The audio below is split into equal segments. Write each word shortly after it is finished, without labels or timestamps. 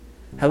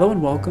Hello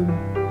and welcome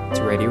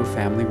to Radio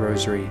Family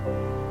Rosary.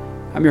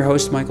 I'm your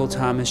host, Michael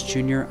Thomas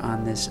Jr.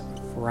 on this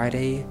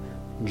Friday,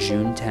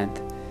 June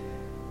 10th.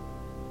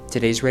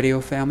 Today's Radio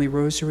Family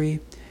Rosary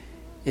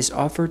is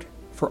offered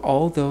for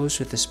all those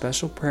with a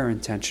special prayer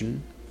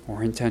intention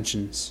or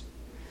intentions.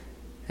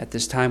 At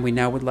this time, we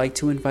now would like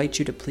to invite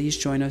you to please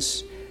join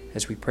us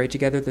as we pray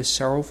together the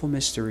sorrowful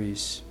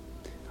mysteries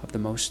of the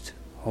Most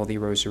Holy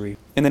Rosary.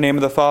 In the name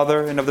of the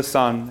Father, and of the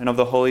Son, and of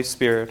the Holy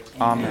Spirit.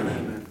 Amen.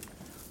 Amen.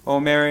 O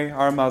Mary,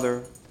 our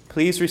Mother,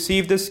 please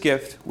receive this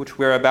gift which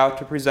we are about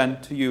to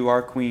present to you,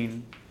 our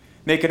Queen.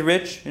 Make it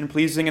rich and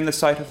pleasing in the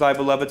sight of thy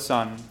beloved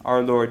Son,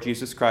 our Lord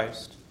Jesus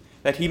Christ,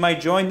 that he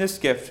might join this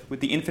gift with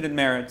the infinite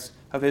merits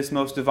of his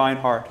most divine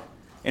heart,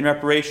 in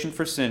reparation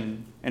for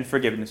sin and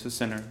forgiveness of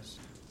sinners.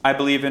 I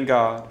believe in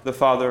God, the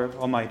Father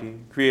Almighty,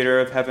 creator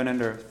of heaven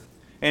and earth,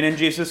 and in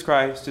Jesus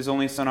Christ, his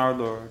only Son, our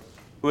Lord,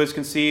 who was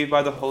conceived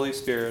by the Holy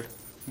Spirit,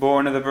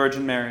 born of the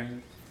Virgin Mary,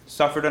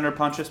 suffered under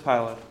Pontius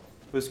Pilate,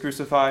 was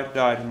crucified,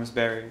 died, and was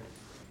buried.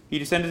 He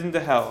descended into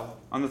hell.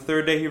 On the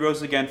third day he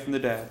rose again from the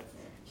dead.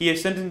 He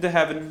ascended into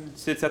heaven and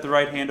sits at the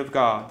right hand of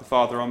God, the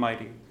Father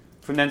Almighty.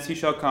 From thence he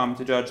shall come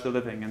to judge the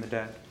living and the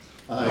dead.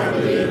 I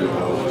believe in the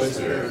Holy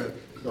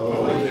Spirit, the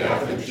Holy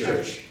Catholic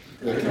Church,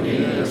 the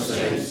communion of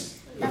saints,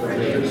 the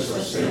forgiveness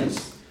of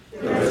sins,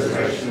 the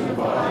resurrection of the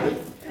body,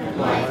 and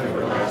life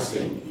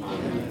everlasting.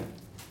 Amen.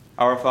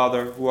 Our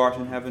Father, who art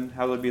in heaven,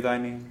 hallowed be thy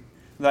name.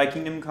 Thy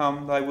kingdom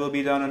come, thy will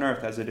be done on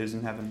earth as it is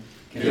in heaven.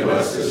 Give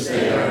us this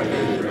day our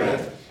daily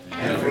bread,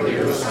 and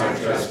forgive us our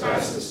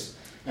trespasses,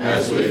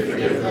 as we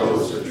forgive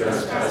those who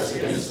trespass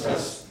against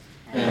us.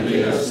 And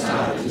lead us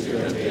not into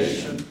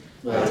temptation,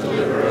 but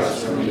deliver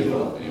us from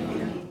evil.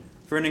 Amen.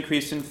 For an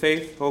increase in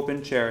faith, hope,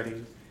 and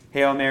charity.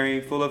 Hail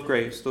Mary, full of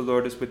grace, the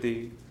Lord is with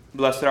thee.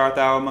 Blessed art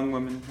thou among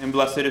women, and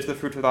blessed is the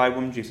fruit of thy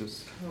womb,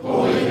 Jesus.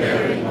 Holy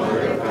Mary,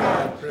 Mother of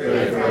God,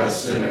 pray for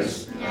us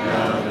sinners,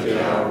 now and at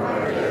the hour of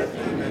our death.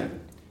 Amen.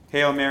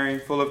 Hail Mary,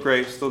 full of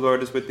grace, the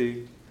Lord is with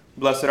thee.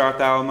 Blessed art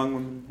thou among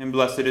women, and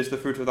blessed is the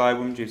fruit of thy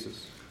womb,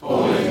 Jesus.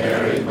 Holy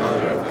Mary,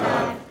 Mother of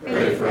God,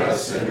 pray for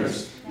us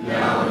sinners,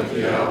 now and at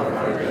the hour of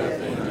our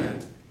death.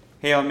 Amen.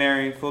 Hail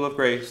Mary, full of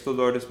grace, the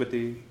Lord is with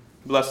thee.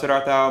 Blessed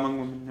art thou among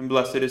women, and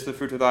blessed is the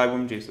fruit of thy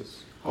womb,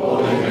 Jesus.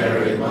 Holy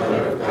Mary,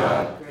 Mother of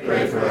God,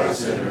 pray for us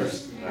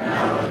sinners,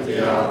 now and at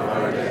the hour of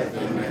our death.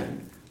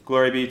 Amen.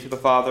 Glory be to the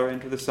Father,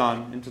 and to the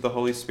Son, and to the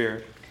Holy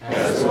Spirit.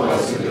 As it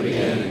was in the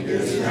beginning,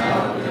 is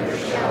now, and ever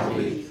shall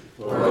be,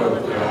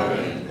 world without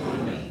end.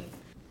 Amen.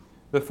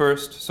 The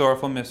first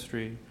sorrowful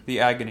mystery, the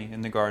agony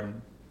in the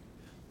garden.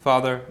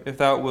 Father, if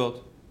thou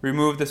wilt,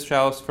 remove this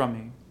chalice from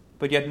me,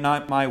 but yet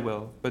not my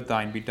will, but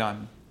thine be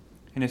done.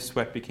 And his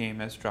sweat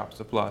became as drops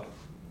of blood.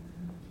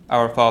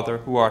 Our Father,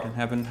 who art in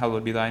heaven,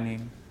 hallowed be thy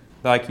name.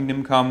 Thy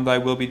kingdom come, thy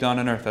will be done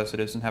on earth as it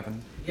is in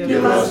heaven.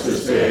 Give us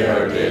this day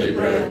our daily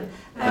bread,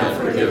 and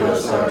forgive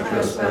us our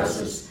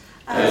trespasses,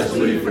 as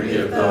we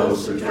forgive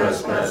those who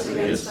trespass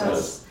against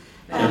us.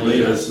 And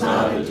lead us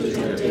not into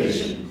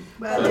temptation,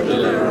 but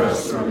deliver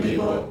us from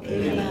evil.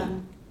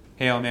 Amen.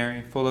 Hail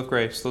Mary, full of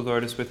grace, the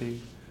Lord is with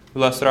thee.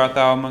 Blessed art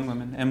thou among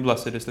women, and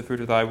blessed is the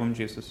fruit of thy womb,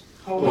 Jesus.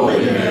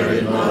 Holy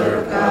Mary, Mother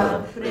of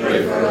God,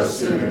 pray for us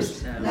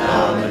sinners,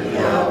 now and at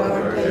the hour of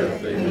our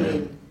death.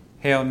 Amen.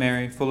 Hail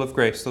Mary, full of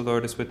grace, the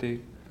Lord is with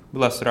thee.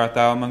 Blessed art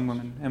thou among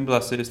women, and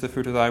blessed is the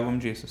fruit of thy womb,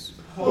 Jesus.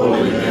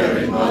 Holy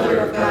Mary, Mother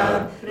of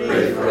God,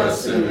 pray for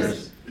us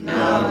sinners,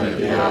 now and at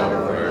the hour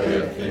of our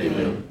death.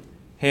 Amen.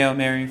 Hail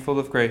Mary, full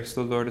of grace,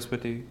 the Lord is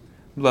with thee.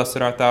 Blessed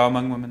art thou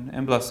among women,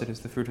 and blessed is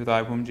the fruit of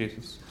thy womb,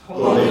 Jesus.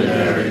 Holy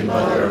Mary,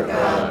 Mother of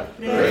God,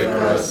 pray for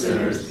us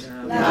sinners,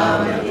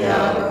 now and at the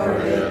hour of our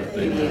death.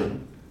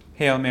 Amen.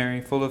 Hail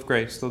Mary, full of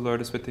grace, the Lord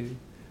is with thee.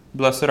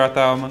 Blessed art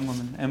thou among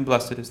women, and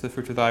blessed is the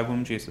fruit of thy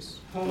womb, Jesus.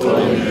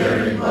 Holy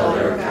Mary,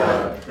 Mother of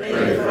God,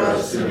 pray for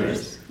us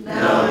sinners,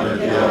 now and at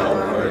the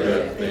hour of our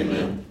death.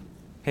 Amen.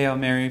 Hail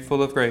Mary,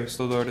 full of grace,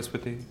 the Lord is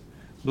with thee.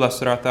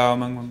 Blessed art thou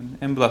among women,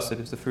 and blessed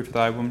is the fruit of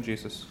thy womb,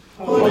 Jesus.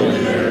 Holy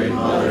Mary,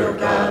 Mother of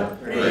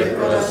God, pray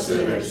for us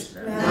sinners,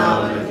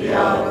 now and at the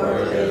hour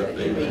of our death.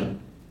 Amen.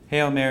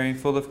 Hail Mary,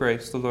 full of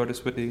grace, the Lord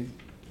is with thee.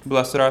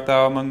 Blessed art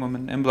thou among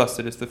women, and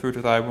blessed is the fruit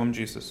of thy womb,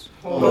 Jesus.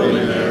 Holy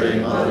Mary,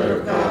 Mother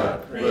of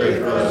God, pray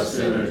for us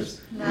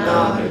sinners,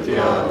 now and at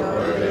the hour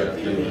of our death.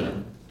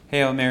 Amen.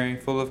 Hail Mary,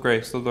 full of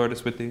grace, the Lord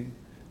is with thee.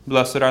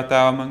 Blessed art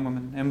thou among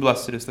women, and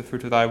blessed is the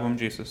fruit of thy womb,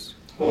 Jesus.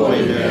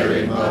 Holy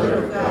Mary,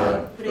 Mother of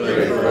God,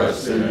 pray for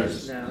us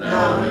sinners,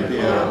 now and at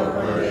the hour of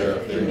our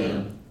death.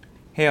 Amen.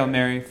 Hail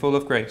Mary, full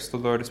of grace, the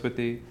Lord is with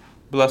thee.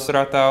 Blessed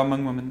art thou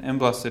among women, and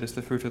blessed is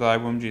the fruit of thy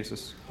womb,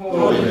 Jesus.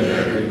 Holy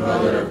Mary,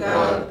 Mother of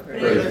God,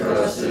 pray for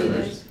us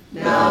sinners,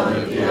 now and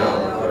at the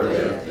hour of our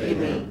death.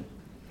 Amen.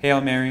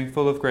 Hail Mary,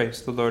 full of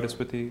grace, the Lord is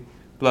with thee.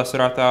 Blessed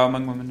art thou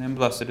among women, and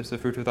blessed is the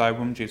fruit of thy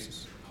womb,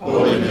 Jesus.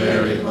 Holy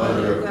Mary,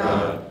 Mother of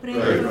God,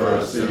 pray for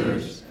us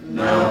sinners,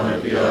 now and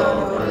at the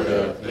hour of our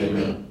death.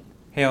 Amen.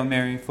 Hail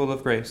Mary, full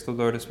of grace, the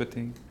Lord is with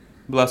thee.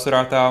 Blessed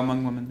art thou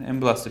among women, and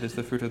blessed is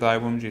the fruit of thy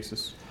womb,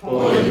 Jesus.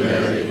 Holy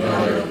Mary,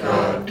 Mother of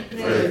God,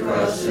 pray for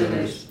us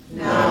sinners,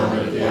 now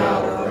and at the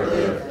hour of our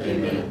death.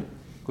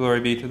 Glory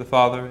be to the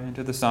Father, and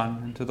to the Son,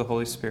 and to the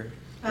Holy Spirit.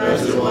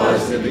 As it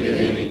was in the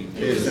beginning,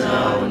 is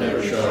now, and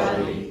ever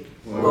shall be,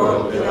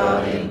 world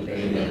without end.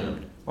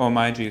 Amen. O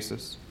my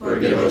Jesus,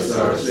 forgive us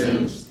our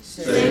sins,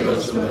 save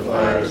us from the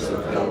fires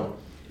of hell,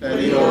 and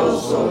lead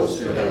all souls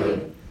to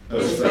heaven,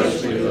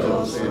 especially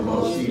those in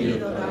most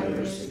need of thy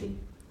mercy.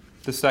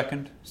 The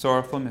second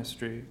sorrowful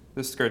mystery,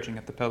 the scourging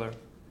at the pillar.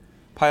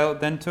 Pilate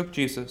then took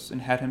Jesus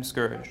and had him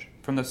scourged,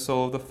 from the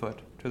sole of the foot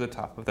to the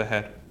top of the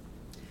head.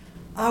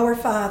 Our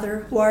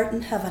Father, who art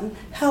in heaven,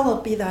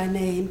 hallowed be thy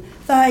name.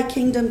 Thy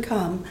kingdom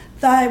come,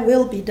 thy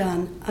will be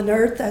done, on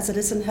earth as it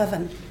is in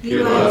heaven.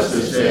 Give us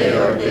this day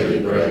our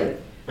daily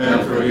bread,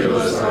 and forgive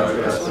us our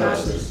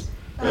trespasses,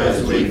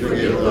 as we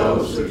forgive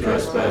those who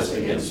trespass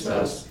against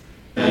us.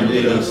 And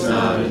lead us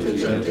not into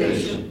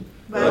temptation,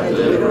 but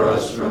deliver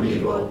us from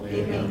evil.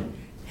 Amen.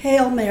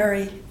 Hail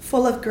Mary,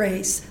 full of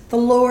grace, the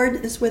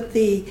Lord is with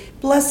thee.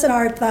 Blessed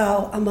art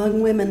thou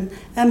among women,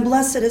 and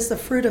blessed is the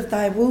fruit of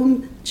thy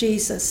womb,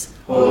 Jesus.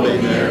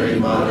 Holy Mary,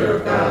 Mother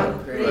of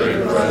God,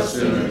 pray for us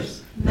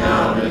sinners,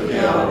 now and at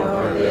the hour of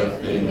our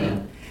death.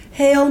 Amen.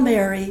 Hail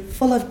Mary,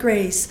 full of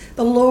grace,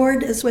 the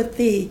Lord is with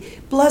thee.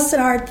 Blessed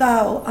art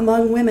thou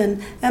among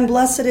women, and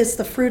blessed is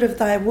the fruit of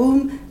thy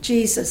womb,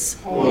 Jesus.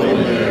 Holy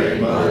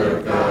Mary, Mother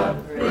of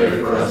God, pray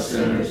for us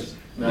sinners,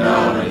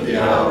 now and at the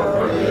hour of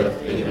our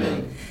death.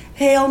 Amen.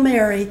 Hail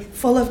Mary,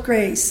 full of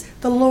grace,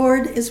 the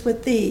Lord is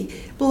with thee.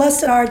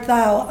 Blessed art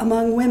thou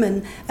among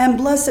women, and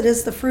blessed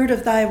is the fruit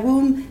of thy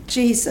womb,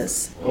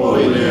 Jesus.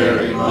 Holy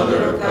Mary,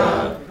 Mother of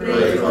God,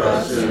 pray for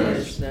us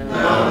sinners,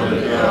 now and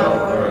at the hour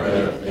of our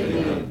death.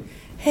 Amen.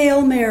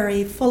 Hail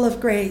Mary, full of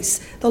grace,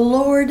 the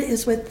Lord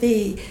is with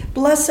thee.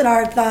 Blessed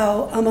art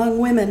thou among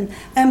women,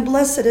 and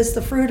blessed is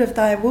the fruit of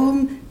thy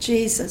womb,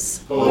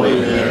 Jesus. Holy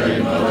Mary,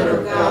 Mother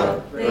of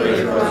God,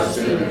 pray for us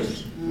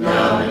sinners,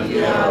 now and at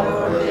the hour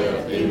of our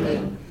death.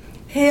 Amen.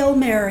 Hail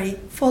Mary,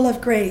 full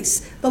of grace,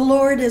 the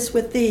Lord is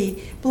with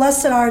thee.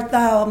 Blessed art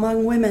thou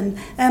among women,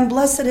 and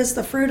blessed is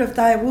the fruit of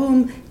thy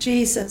womb,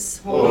 Jesus.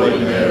 Holy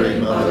Mary,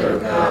 Mother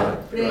of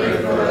God, pray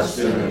for us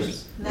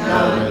sinners,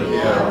 now and at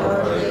the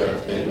hour of our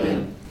death.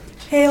 Amen.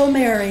 Hail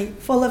Mary,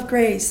 full of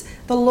grace,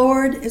 the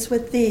Lord is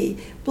with thee.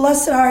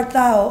 Blessed art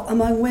thou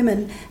among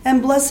women,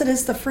 and blessed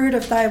is the fruit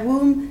of thy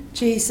womb,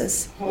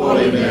 Jesus.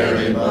 Holy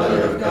Mary,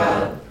 Mother of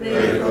God,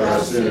 pray for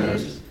us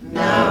sinners,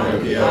 now and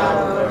at the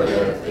hour of our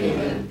death.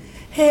 Amen.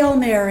 Hail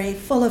Mary,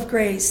 full of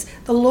grace,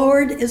 the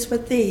Lord is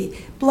with thee.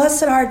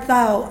 Blessed art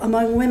thou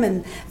among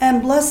women,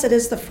 and blessed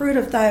is the fruit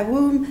of thy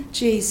womb,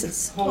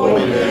 Jesus.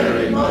 Holy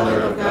Mary,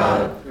 Mother of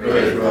God,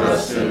 pray for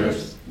us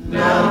sinners,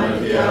 now and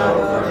at the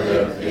hour of our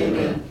death.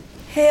 Amen.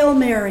 Hail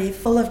Mary,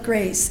 full of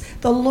grace,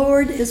 the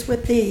Lord is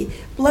with thee.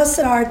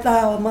 Blessed art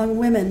thou among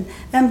women,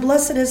 and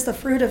blessed is the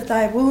fruit of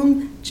thy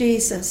womb,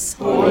 Jesus.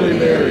 Holy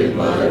Mary,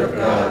 Mother of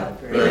God,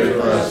 pray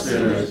for us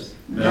sinners,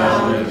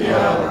 now and at the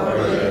hour of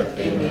our death.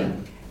 Amen.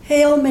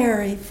 Hail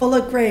Mary, full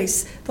of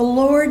grace, the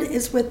Lord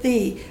is with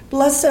thee.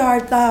 Blessed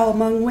art thou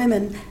among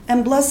women,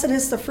 and blessed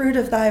is the fruit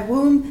of thy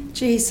womb,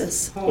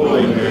 Jesus.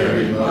 Holy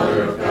Mary,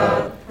 Mother of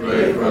God,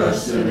 pray for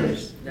us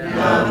sinners,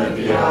 now and at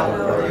the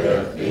hour of our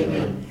death.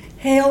 Amen.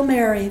 Hail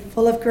Mary,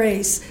 full of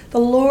grace, the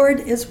Lord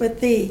is with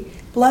thee.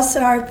 Blessed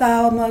art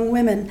thou among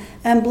women,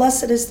 and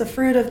blessed is the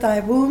fruit of thy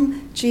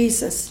womb,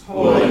 Jesus.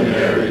 Holy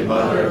Mary,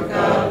 Mother of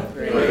God,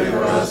 pray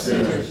for us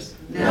sinners,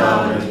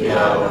 now and at the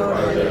hour of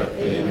our death.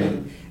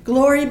 Amen.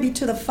 Glory be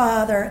to the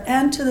Father,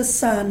 and to the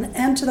Son,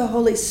 and to the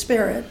Holy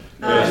Spirit.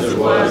 As it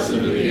was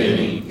in the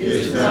beginning,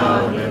 is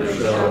now, and ever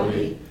shall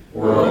be,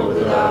 world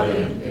without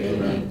end.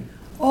 Amen.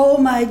 O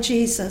my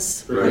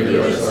Jesus,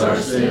 forgive us our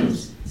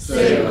sins,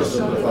 save us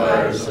from the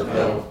fires of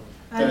hell,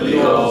 and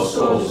lead all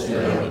souls to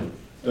heaven,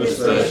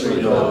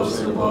 especially those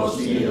in most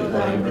need of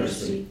thy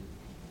mercy.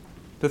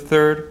 The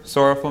third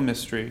sorrowful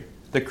mystery,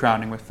 the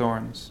crowning with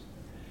thorns.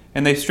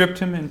 And they stripped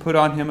him and put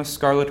on him a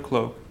scarlet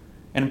cloak,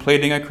 and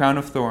plaiting a crown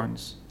of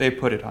thorns, they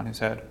put it on his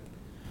head.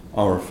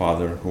 Our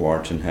Father, who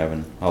art in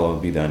heaven,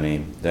 hallowed be thy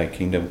name. Thy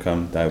kingdom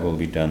come, thy will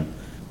be done,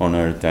 on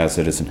earth as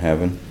it is in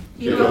heaven.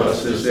 Give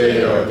us this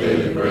day our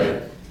daily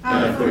bread,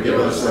 and forgive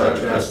us our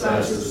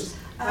trespasses,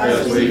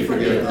 as we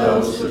forgive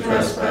those who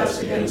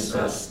trespass against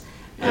us.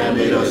 And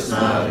lead us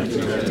not into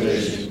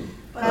temptation,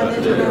 but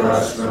deliver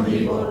us from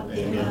evil.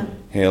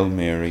 Amen. Hail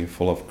Mary,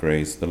 full of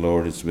grace, the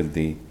Lord is with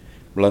thee.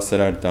 Blessed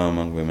art thou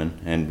among women,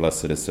 and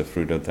blessed is the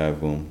fruit of thy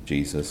womb,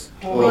 Jesus.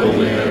 Holy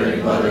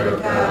Mary, Mother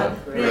of God,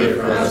 pray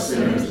for us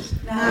sinners,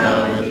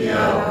 now and at the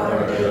hour of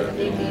our death.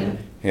 Amen.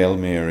 Hail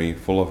Mary,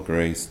 full of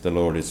grace, the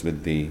Lord is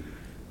with thee.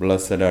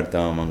 Blessed art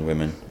thou among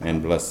women,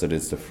 and blessed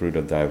is the fruit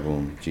of thy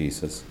womb,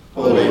 Jesus.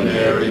 Holy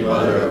Mary,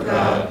 Mother of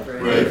God,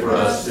 pray for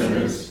us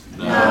sinners,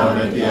 now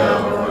and at the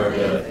hour of our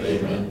death.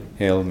 Amen.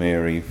 Hail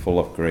Mary, full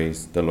of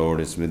grace, the Lord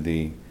is with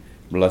thee.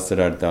 Blessed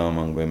art thou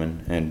among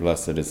women, and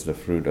blessed is the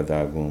fruit of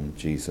thy womb,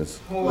 Jesus.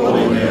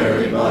 Holy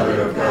Mary,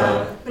 Mother of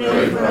God,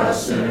 pray for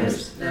us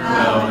sinners,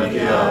 now and at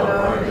the hour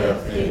of our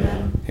death.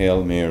 Amen.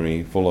 Hail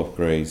Mary, full of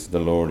grace, the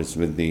Lord is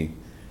with thee.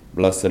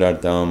 Blessed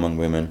art thou among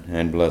women,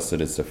 and blessed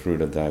is the fruit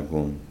of thy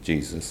womb,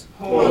 Jesus.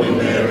 Holy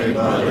Mary,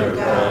 Mother of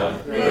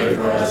God, pray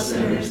for us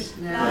sinners,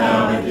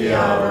 now and at the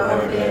hour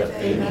of our death.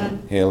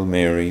 Amen. Hail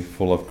Mary,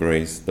 full of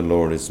grace, the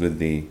Lord is with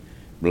thee.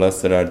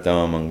 Blessed art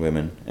thou among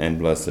women, and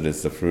blessed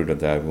is the fruit of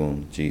thy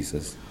womb,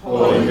 Jesus.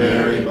 Holy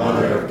Mary,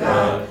 Mother of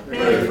God,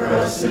 pray for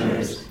us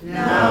sinners,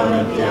 now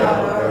and at the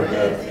hour of our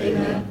death.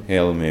 Amen.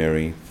 Hail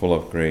Mary, full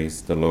of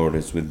grace, the Lord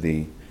is with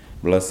thee.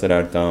 Blessed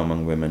art thou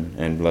among women,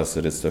 and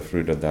blessed is the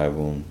fruit of thy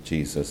womb,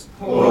 Jesus.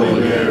 Holy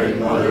Mary,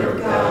 Mother of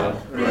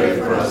God, pray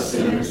for us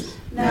sinners,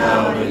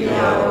 now and at the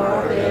hour of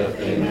our death.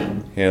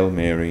 Amen. Hail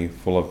Mary,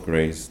 full of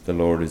grace, the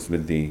Lord is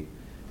with thee.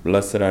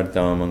 Blessed art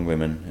thou among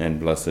women, and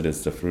blessed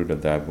is the fruit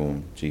of thy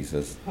womb,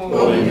 Jesus.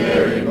 Holy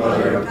Mary,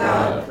 Mother of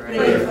God,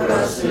 pray for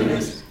us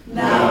sinners,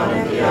 now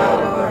and at the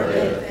hour of our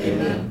death.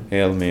 Amen.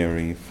 Hail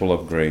Mary, full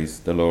of grace,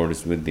 the Lord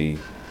is with thee.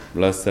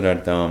 Blessed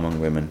art thou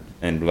among women,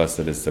 and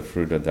blessed is the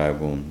fruit of thy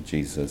womb,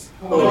 Jesus.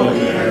 Holy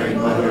Mary,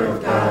 Mother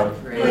of God,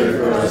 pray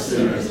for us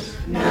sinners,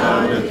 now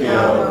and at the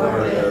hour of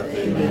our death.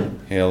 Amen.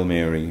 Hail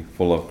Mary,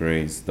 full of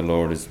grace, the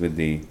Lord is with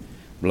thee.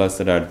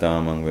 Blessed art thou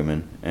among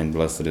women, and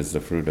blessed is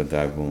the fruit of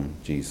thy womb,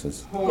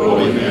 Jesus.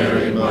 Holy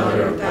Mary,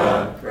 Mother of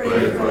God,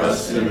 pray for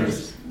us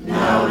sinners,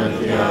 now and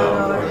at the hour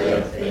of our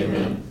death.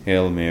 Amen.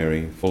 Hail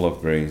Mary, full of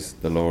grace,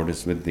 the Lord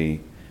is with thee.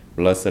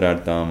 Blessed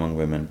art thou among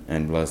women,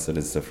 and blessed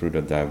is the fruit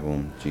of thy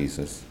womb,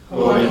 Jesus.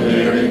 Holy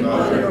Mary,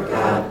 Mother of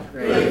God,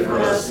 pray for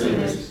us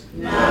sinners,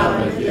 now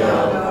and at the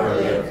hour of our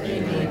death.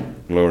 Amen.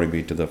 Glory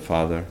be to the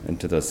Father, and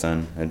to the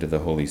Son, and to the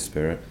Holy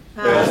Spirit.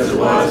 As it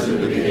was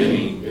in the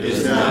beginning,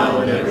 is now,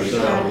 and ever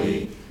shall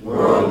be,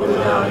 world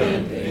without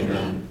end.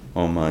 Amen.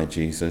 O my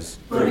Jesus,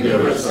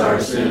 Forgive us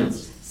our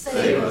sins,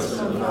 save us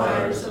from the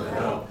fires of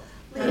hell,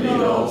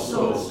 lead all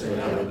souls to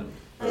heaven,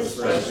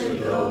 especially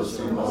those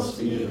who most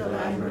need of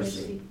thy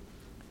mercy.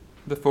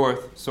 The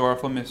fourth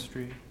sorrowful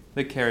mystery,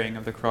 the carrying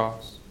of the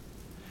cross.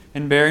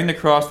 And bearing the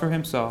cross for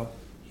himself,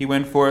 he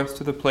went forth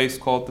to the place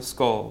called the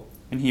Skull,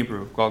 in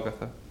Hebrew,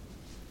 Golgotha.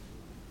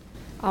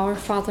 Our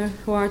Father,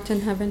 who art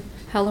in heaven,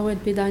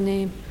 hallowed be thy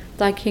name.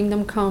 Thy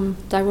kingdom come,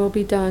 thy will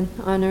be done,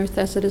 on earth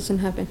as it is in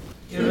heaven.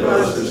 Give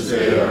us this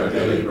day our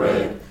daily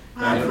bread,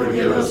 and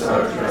forgive us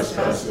our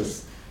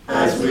trespasses,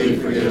 as we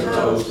forgive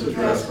those who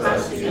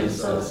trespass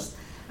against us.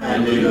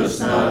 And lead us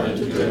not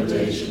into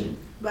temptation,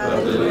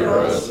 but deliver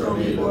us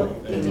from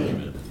evil.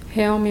 Amen.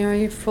 Hail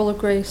Mary, full of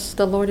grace,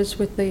 the Lord is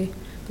with thee.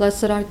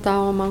 Blessed art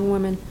thou among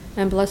women,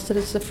 and blessed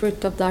is the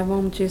fruit of thy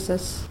womb,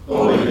 Jesus.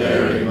 Holy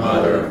Mary,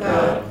 Mother of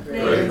God,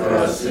 pray for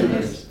us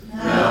sinners,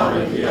 now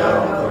and at the hour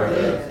of our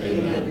death.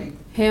 Amen.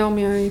 Hail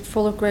Mary,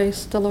 full of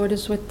grace, the Lord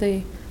is with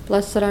thee.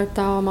 Blessed art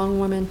thou among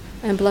women,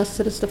 and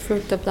blessed is the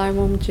fruit of thy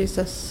womb,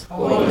 Jesus.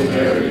 Holy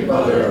Mary,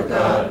 Mother of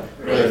God,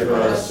 pray for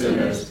us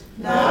sinners,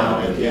 now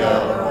and at the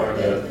hour of our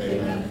death.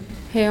 Amen.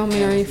 Hail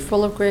Mary,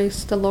 full of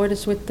grace, the Lord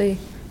is with thee.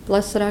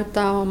 Blessed art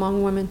thou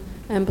among women,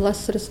 and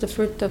blessed is the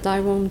fruit of thy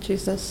womb,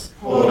 Jesus.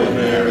 Holy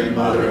Mary,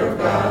 Mother of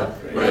God,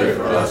 pray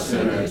for us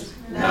sinners,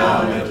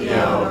 now and at the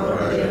hour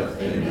of our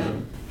death.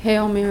 Amen.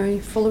 Hail Mary,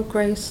 full of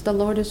grace, the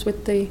Lord is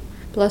with thee.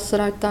 Blessed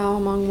art thou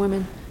among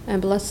women,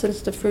 and blessed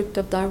is the fruit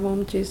of thy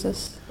womb,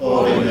 Jesus.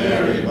 Holy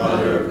Mary,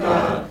 Mother of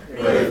God,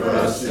 pray for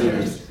us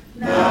sinners,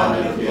 now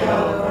and at the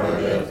hour of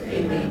our death.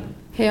 Amen.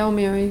 Hail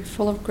Mary,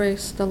 full of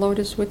grace, the Lord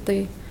is with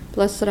thee.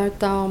 Blessed art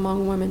thou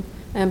among women,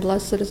 and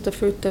blessed is the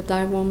fruit of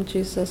thy womb,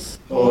 Jesus.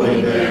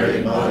 Holy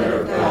Mary, Mother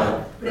of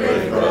God,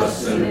 pray for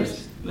us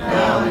sinners,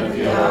 now and at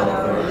the hour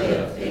of our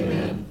death.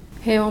 Amen.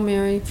 Hail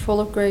Mary, full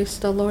of grace,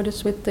 the Lord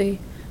is with thee.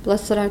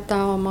 Blessed art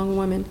thou among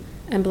women,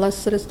 and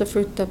blessed is the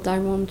fruit of thy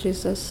womb,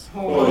 Jesus.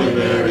 Holy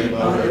Mary,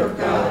 Mother of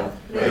God,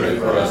 pray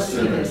for us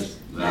sinners,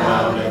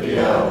 now and at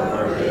the hour of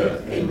our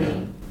death.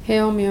 Amen.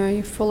 Hail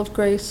Mary, full of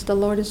grace, the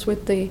Lord is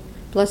with thee.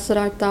 Blessed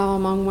art thou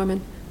among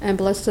women, and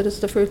blessed is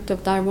the fruit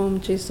of thy womb,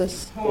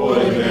 Jesus.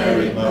 Holy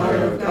Mary,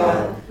 Mother of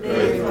God,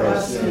 pray for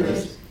us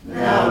sinners,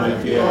 now and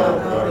at the hour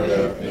of our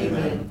death.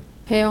 Amen.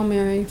 Hail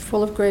Mary,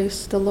 full of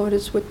grace, the Lord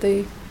is with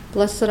thee.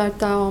 Blessed art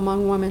thou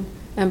among women,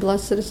 and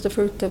blessed is the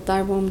fruit of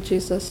thy womb,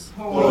 Jesus.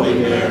 Holy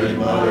Mary,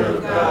 Mother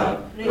of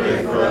God,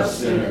 pray for us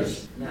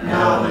sinners,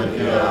 now and at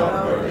the hour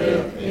of our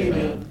death.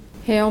 Amen.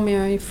 Hail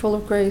Mary, full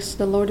of grace,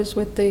 the Lord is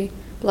with thee.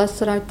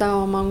 Blessed art thou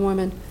among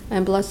women,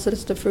 and blessed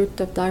is the fruit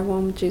of thy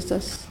womb,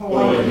 Jesus.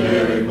 Holy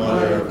Mary,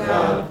 Mother of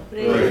God,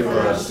 pray for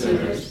us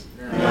sinners,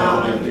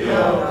 now and at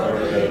the hour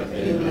of our death.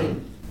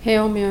 Amen.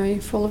 Hail Mary,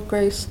 full of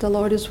grace, the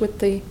Lord is with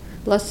thee.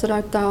 Blessed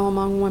art thou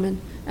among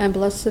women, and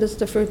blessed is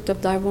the fruit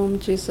of thy womb,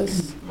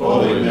 Jesus.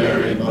 Holy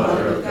Mary,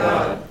 Mother of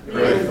God,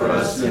 pray for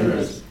us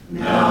sinners,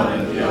 now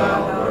and at the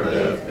hour of our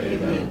death.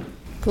 Amen.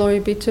 Glory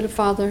be to the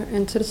Father,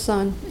 and to the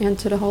Son, and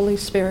to the Holy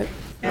Spirit.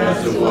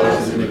 As it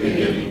was in the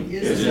beginning,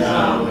 is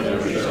now, and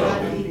ever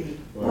shall be,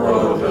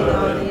 world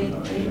without end.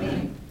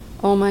 Amen.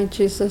 O my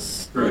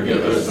Jesus,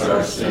 Forgive us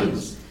our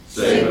sins,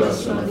 save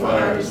us from the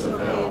fires of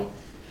hell,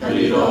 and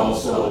lead all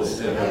souls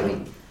to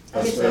heaven,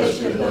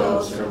 especially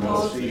those who are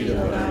most needed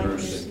of thy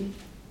mercy.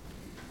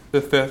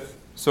 The fifth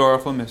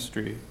sorrowful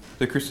mystery,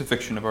 the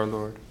crucifixion of our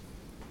Lord.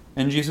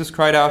 And Jesus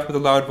cried out with a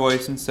loud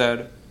voice and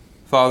said,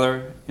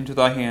 Father, into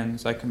thy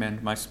hands I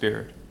commend my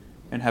spirit.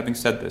 And having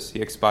said this,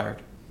 he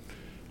expired.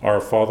 Our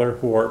Father,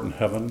 who art in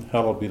heaven,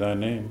 hallowed be thy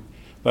name.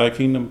 Thy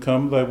kingdom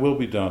come, thy will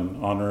be done,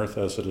 on earth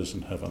as it is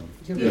in heaven.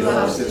 Give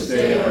us this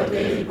day our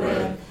daily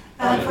bread,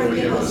 and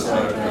forgive us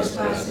our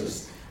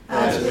trespasses,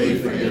 as we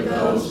forgive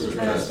those who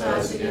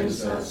trespass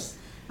against us.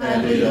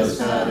 And lead us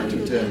not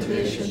into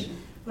temptation,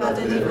 but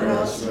deliver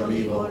us from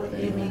evil.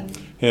 Amen.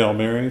 Hail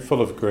Mary,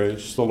 full of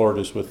grace, the Lord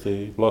is with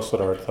thee. Blessed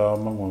art thou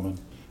among women,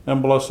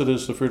 and blessed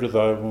is the fruit of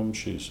thy womb,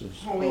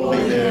 Jesus. Holy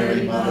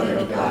Mary, Mother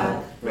of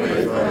God,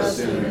 pray for us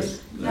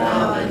sinners,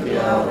 now and at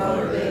the hour of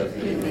our death.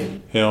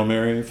 Amen. Hail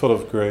Mary, full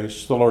of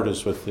grace, the Lord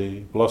is with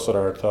thee. Blessed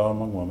art thou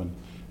among women,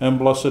 and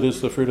blessed is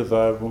the fruit of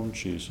thy womb,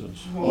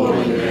 Jesus.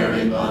 Holy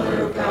Mary,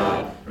 Mother of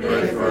God,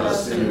 pray for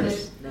us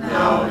sinners,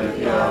 now and at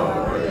the hour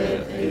of our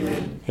death.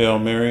 Amen. Hail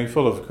Mary,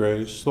 full of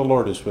grace, the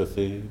Lord is with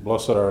thee.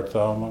 Blessed art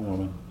thou among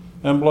women,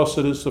 and blessed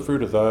is the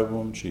fruit of thy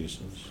womb,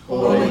 Jesus.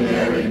 Holy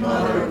Mary,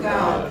 Mother of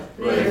God,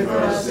 pray for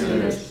us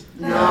sinners,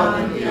 now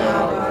and at the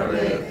hour of our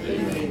death.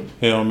 Amen.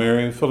 Hail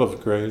Mary, full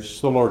of grace,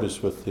 the Lord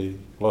is with thee.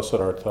 Blessed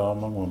art thou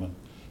among women,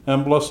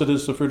 and blessed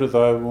is the fruit of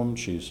thy womb,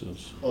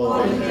 Jesus.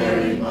 Holy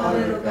Mary,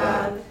 Mother of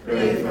God,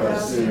 pray for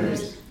us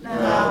sinners,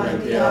 now and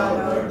at the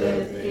hour of our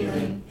death.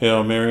 Amen.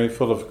 Hail Mary,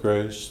 full of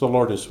grace, the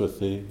Lord is with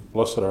thee.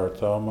 Blessed art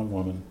thou among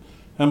women,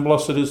 and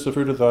blessed is the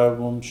fruit of thy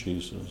womb,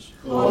 Jesus.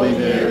 Holy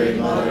Mary,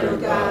 Mother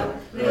of God,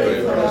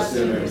 pray for us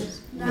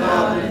sinners,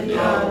 now and at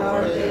the hour of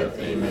our death.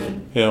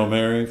 Amen. Hail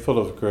Mary, full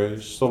of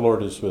grace, the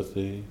Lord is with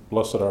thee.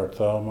 Blessed art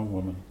thou among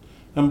women,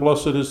 and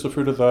blessed is the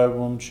fruit of thy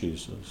womb,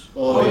 Jesus.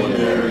 Holy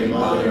Mary,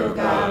 Mother of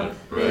God,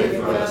 pray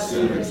for us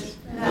sinners,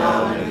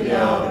 now and at the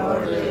hour of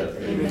our death.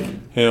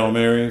 Amen. Hail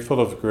Mary,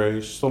 full of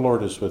grace, the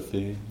Lord is with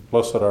thee.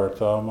 Blessed art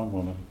thou among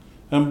women,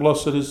 and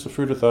blessed is the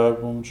fruit of thy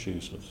womb,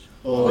 Jesus.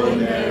 Holy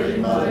Mary,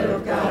 Mother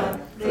of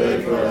God,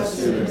 pray for us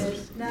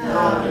sinners,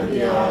 now and at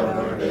the hour of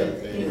our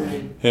death.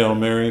 Amen. Hail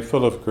Mary,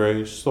 full of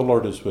grace, the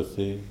Lord is with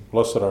thee.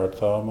 Blessed art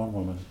thou among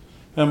women,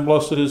 and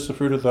blessed is the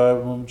fruit of thy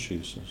womb,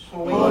 Jesus.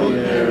 Holy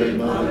Mary,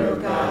 Mother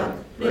of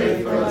God,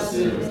 pray for us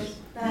sinners,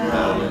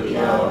 now and at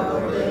the hour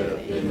of our death.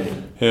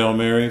 Amen. Hail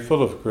Mary,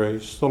 full of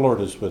grace, the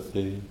Lord is with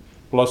thee.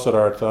 Blessed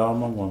art thou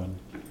among women,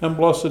 and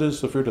blessed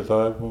is the fruit of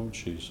thy womb,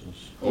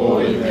 Jesus.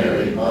 Holy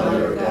Mary,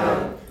 Mother of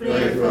God,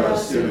 pray for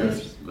us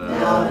sinners,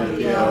 now and at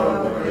the hour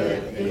of our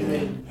death.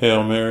 Amen.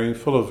 Hail Mary,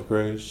 full of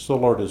grace, the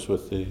Lord is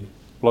with thee.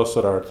 Blessed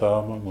art thou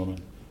among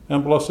women,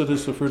 and blessed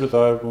is the fruit of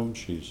thy womb,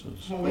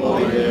 Jesus.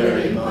 Holy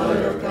Mary,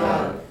 Mother of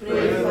God,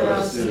 pray for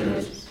us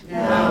sinners,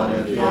 now and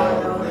at the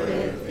hour of our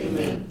death.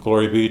 Amen.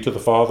 Glory be to the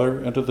Father,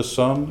 and to the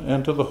Son,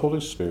 and to the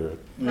Holy Spirit.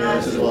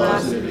 As it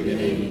was in the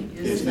beginning,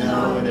 is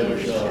now, and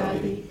ever shall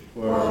be,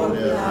 world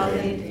without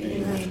end.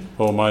 Amen.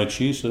 O my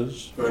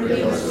Jesus,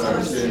 Forgive us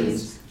our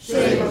sins,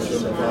 save us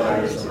from the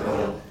fires of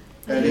hell,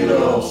 and lead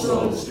all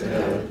souls to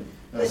heaven,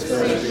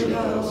 especially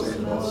those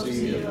in most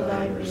need of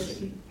thy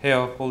mercy.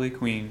 Hail, Holy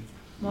Queen.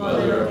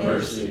 Mother of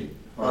mercy,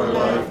 our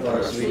life,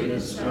 our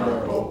sweetness, and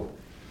our hope.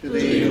 To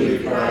thee we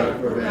cry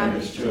for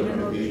banished children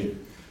of Eve.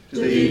 To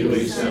thee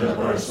we send up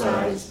our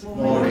sighs,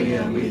 mourning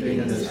and weeping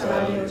in this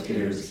valley of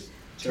tears.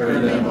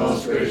 Turn then,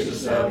 most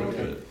gracious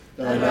Advocate,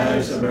 thine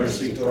eyes of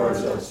mercy towards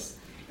us,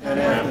 and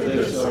after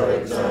this our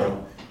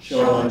exile,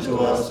 show unto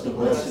us the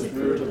blessed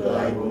fruit of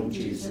thy womb,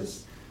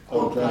 Jesus.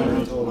 O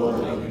clement, O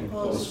loving,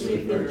 O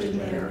sweet Virgin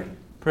Mary.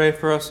 Pray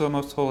for us, O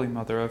most holy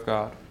Mother of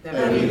God.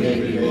 That we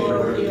may be made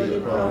worthy of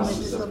the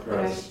promises of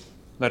Christ.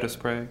 Let us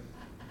pray.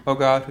 O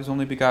God, whose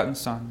only begotten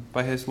Son,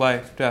 by his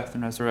life, death,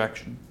 and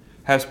resurrection,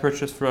 has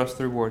purchased for us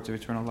the rewards of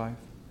eternal life,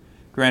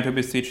 grant, we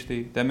beseech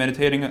thee, that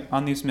meditating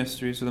on these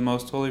mysteries of the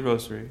most holy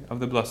Rosary of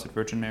the Blessed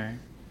Virgin Mary,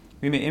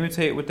 we may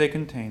imitate what they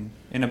contain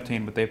and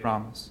obtain what they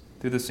promise,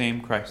 through the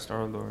same Christ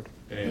our Lord.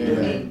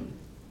 Amen.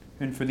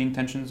 And for the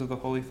intentions of the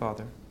Holy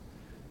Father,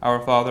 Our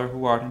Father,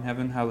 who art in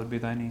heaven, hallowed be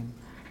thy name.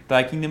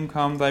 Thy kingdom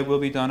come, thy will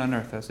be done on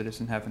earth as it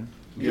is in heaven.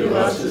 Give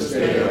us this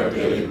day our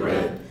daily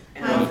bread,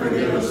 and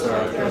forgive us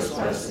our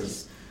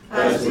trespasses,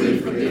 as we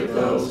forgive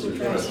those who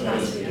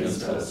trespass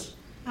against us.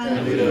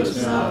 And lead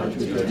us not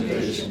into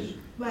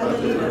temptation, but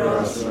deliver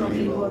us from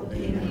evil.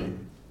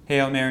 Amen.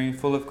 Hail Mary,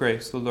 full of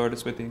grace, the Lord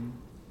is with thee.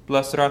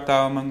 Blessed art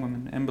thou among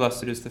women, and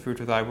blessed is the fruit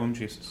of thy womb,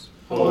 Jesus.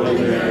 Holy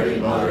Mary,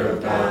 Mother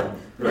of God,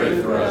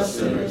 pray for us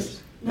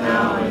sinners,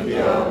 now and at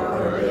the hour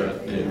of our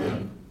death.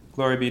 Amen.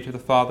 Glory be to the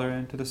Father,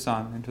 and to the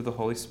Son, and to the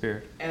Holy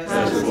Spirit.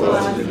 As it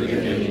was in the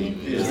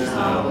beginning, is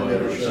now, and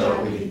ever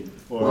shall be,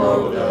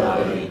 world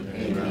without end.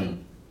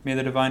 Amen. May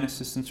the divine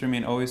assistance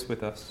remain always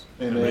with us.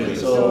 And may the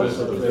souls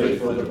of the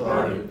faithful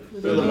departed,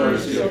 through the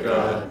mercy of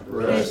God,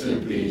 rest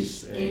in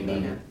peace.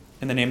 Amen.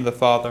 In the name of the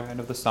Father, and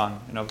of the Son,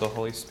 and of the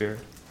Holy Spirit.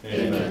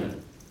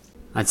 Amen.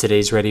 On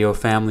today's Radio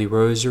Family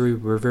Rosary,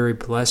 we're very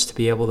blessed to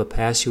be able to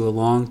pass you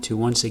along to,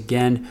 once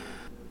again,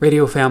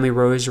 Radio Family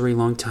Rosary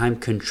longtime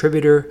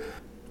contributor,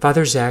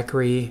 Father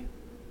Zachary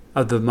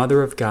of the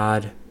Mother of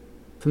God,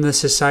 from the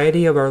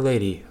Society of Our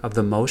Lady of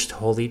the Most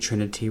Holy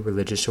Trinity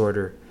Religious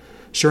Order,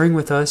 sharing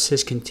with us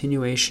his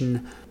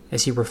continuation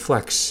as he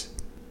reflects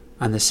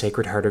on the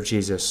Sacred Heart of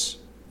Jesus.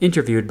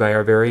 Interviewed by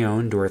our very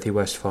own Dorothy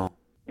Westfall.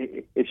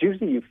 It's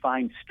usually you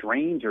find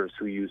strangers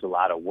who use a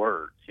lot of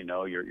words. You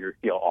know, you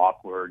feel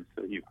awkward,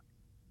 so you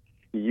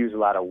use a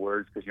lot of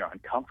words because you're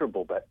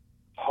uncomfortable. But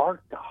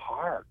heart to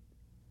heart,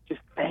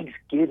 just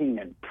thanksgiving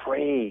and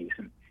praise.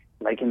 And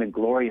like in the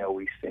Gloria,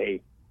 we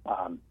say,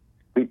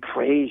 we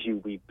praise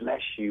you, we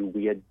bless you,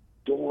 we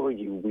adore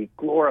you, we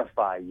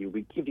glorify you,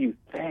 we give you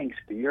thanks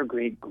for your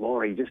great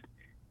glory. Just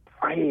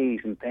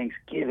praise and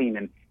thanksgiving,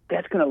 and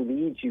that's going to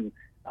lead you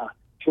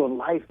to a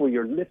life where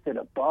you're lifted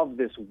above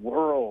this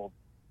world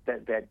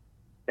that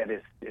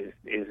is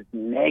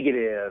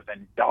negative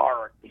and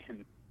dark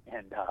and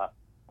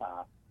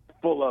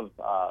full of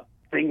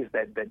things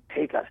that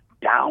take us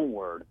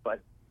downward.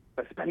 But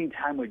spending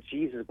time with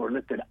Jesus, we're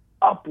lifted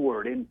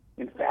upward, in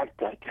fact,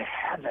 to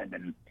heaven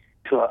and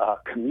to a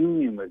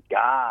communion with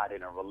God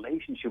and a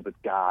relationship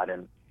with God.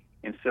 And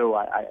so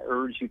I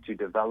urge you to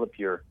develop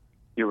your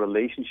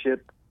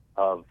relationship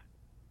of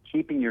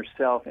keeping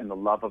yourself in the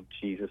love of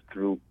Jesus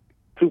through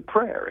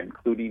prayer,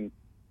 including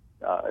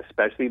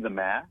especially the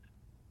Mass,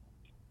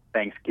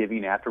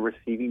 Thanksgiving after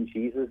receiving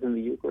Jesus in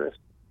the Eucharist,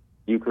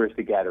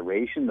 Eucharistic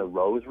adoration, the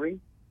Rosary,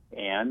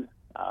 and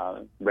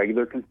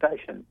regular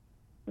confession,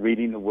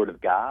 reading the Word of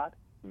God,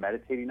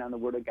 meditating on the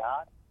Word of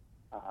God,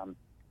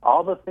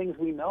 all the things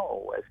we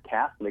know as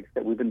Catholics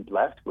that we've been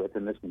blessed with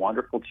in this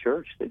wonderful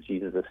church that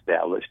Jesus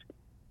established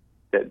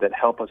that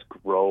help us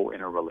grow in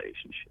a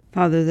relationship.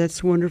 Father,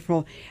 that's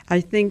wonderful.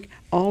 I think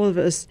all of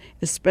us,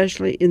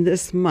 especially in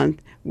this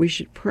month, we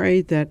should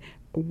pray that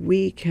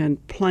we can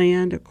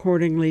plan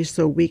accordingly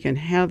so we can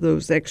have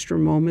those extra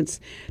moments,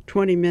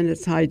 20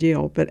 minutes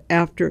ideal, but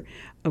after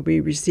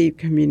we receive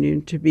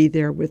communion to be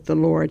there with the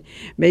Lord.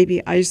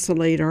 Maybe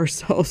isolate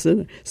ourselves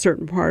in a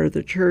certain part of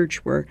the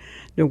church where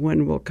no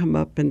one will come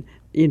up and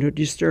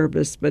disturb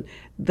us. But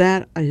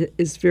that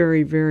is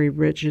very, very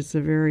rich. It's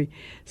a very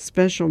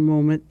special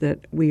moment that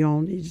we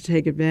all need to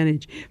take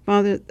advantage.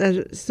 Father, that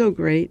is so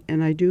great,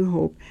 and I do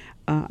hope,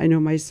 I know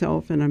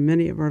myself and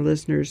many of our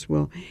listeners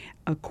will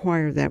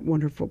acquire that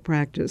wonderful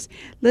practice.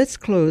 Let's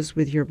close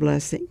with your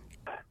blessing.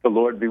 The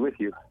Lord be with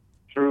you.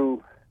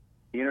 Through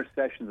the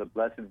intercession of the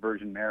Blessed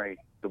Virgin Mary,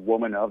 the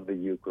woman of the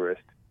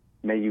Eucharist,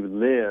 may you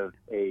live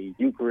a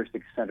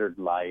Eucharistic-centered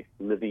life,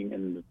 living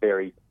in the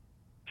very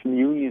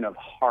communion of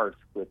hearts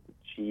with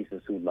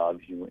Jesus who loves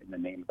you, in the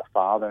name of the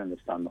Father, and the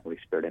Son, and the Holy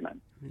Spirit. Amen.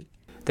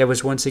 That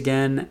was once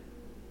again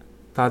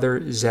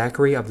Father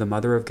Zachary of the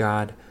Mother of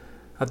God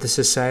of the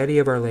Society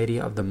of Our Lady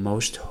of the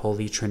Most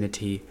Holy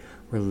Trinity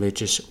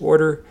Religious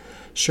Order,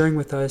 sharing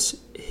with us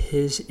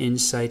his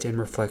insight and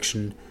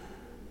reflection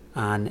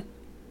on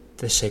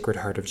the Sacred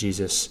Heart of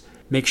Jesus.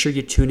 Make sure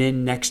you tune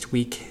in next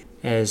week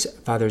as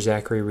Father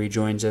Zachary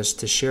rejoins us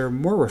to share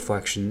more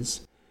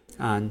reflections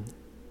on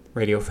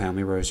Radio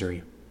Family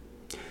Rosary.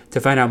 To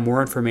find out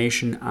more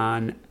information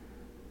on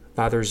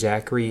Father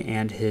Zachary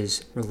and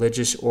his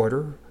religious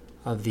order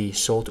of the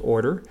SOLT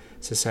Order,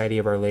 Society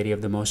of Our Lady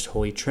of the Most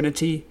Holy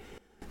Trinity,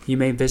 you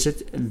may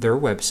visit their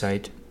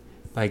website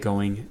by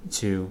going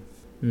to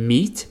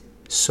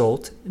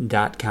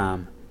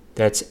meetsolt.com.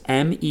 That's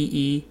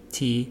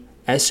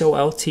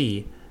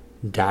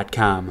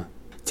meetsolt.com.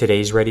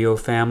 Today's Radio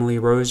Family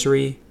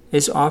Rosary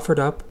is offered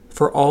up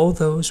for all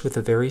those with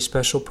a very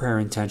special prayer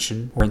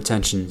intention or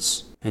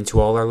intentions. And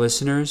to all our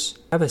listeners,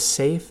 have a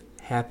safe,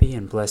 happy,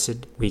 and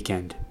blessed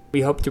weekend.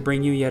 We hope to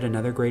bring you yet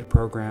another great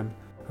program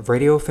of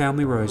Radio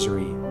Family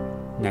Rosary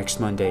next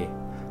Monday.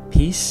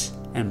 Peace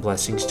and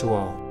blessings to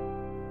all.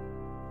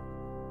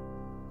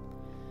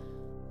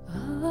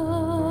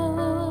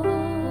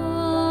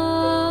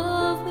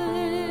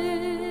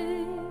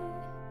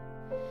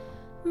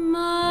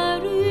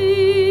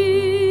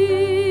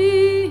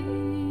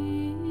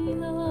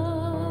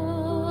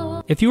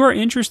 If you are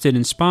interested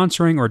in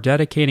sponsoring or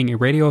dedicating a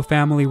Radio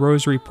Family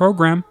Rosary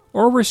program,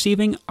 or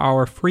receiving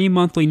our free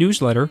monthly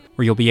newsletter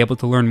where you'll be able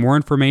to learn more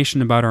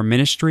information about our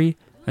ministry,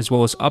 as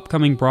well as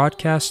upcoming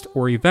broadcasts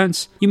or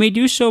events, you may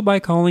do so by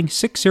calling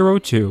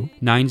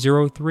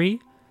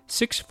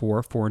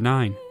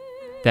 602-903-6449.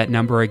 That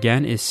number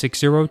again is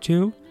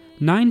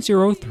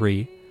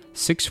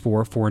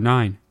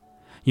 602-903-6449.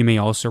 You may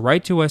also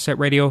write to us at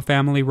Radio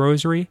Family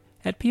Rosary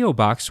at P.O.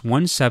 Box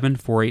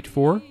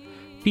 17484,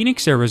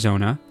 Phoenix,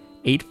 Arizona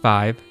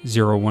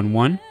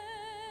 85011,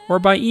 or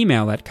by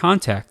email at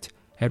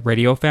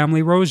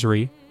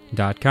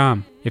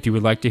contact@radiofamilyrosary.com. If you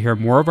would like to hear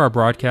more of our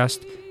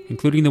broadcast,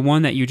 including the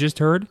one that you just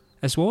heard,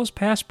 as well as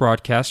past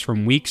broadcasts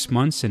from weeks,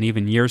 months, and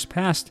even years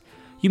past,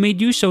 you may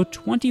do so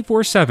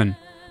 24/7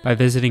 by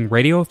visiting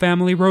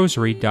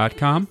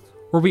radiofamilyrosary.com,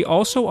 where we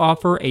also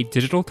offer a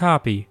digital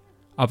copy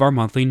of our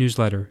monthly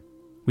newsletter.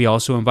 We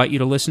also invite you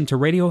to listen to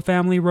Radio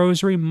Family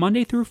Rosary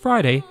Monday through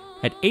Friday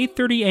at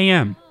 8:30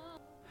 a.m.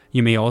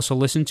 You may also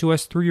listen to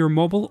us through your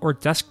mobile or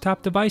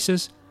desktop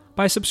devices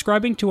by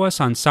subscribing to us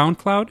on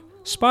SoundCloud,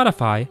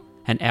 Spotify,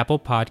 and Apple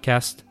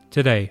Podcasts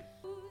today.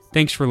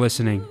 Thanks for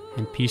listening,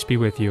 and peace be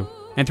with you.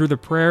 And through the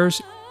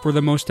prayers for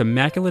the most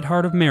Immaculate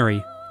Heart of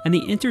Mary and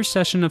the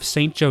intercession of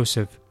Saint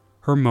Joseph,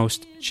 her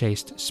most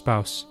chaste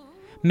spouse.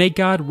 May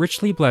God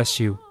richly bless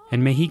you,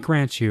 and may he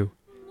grant you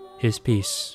his peace.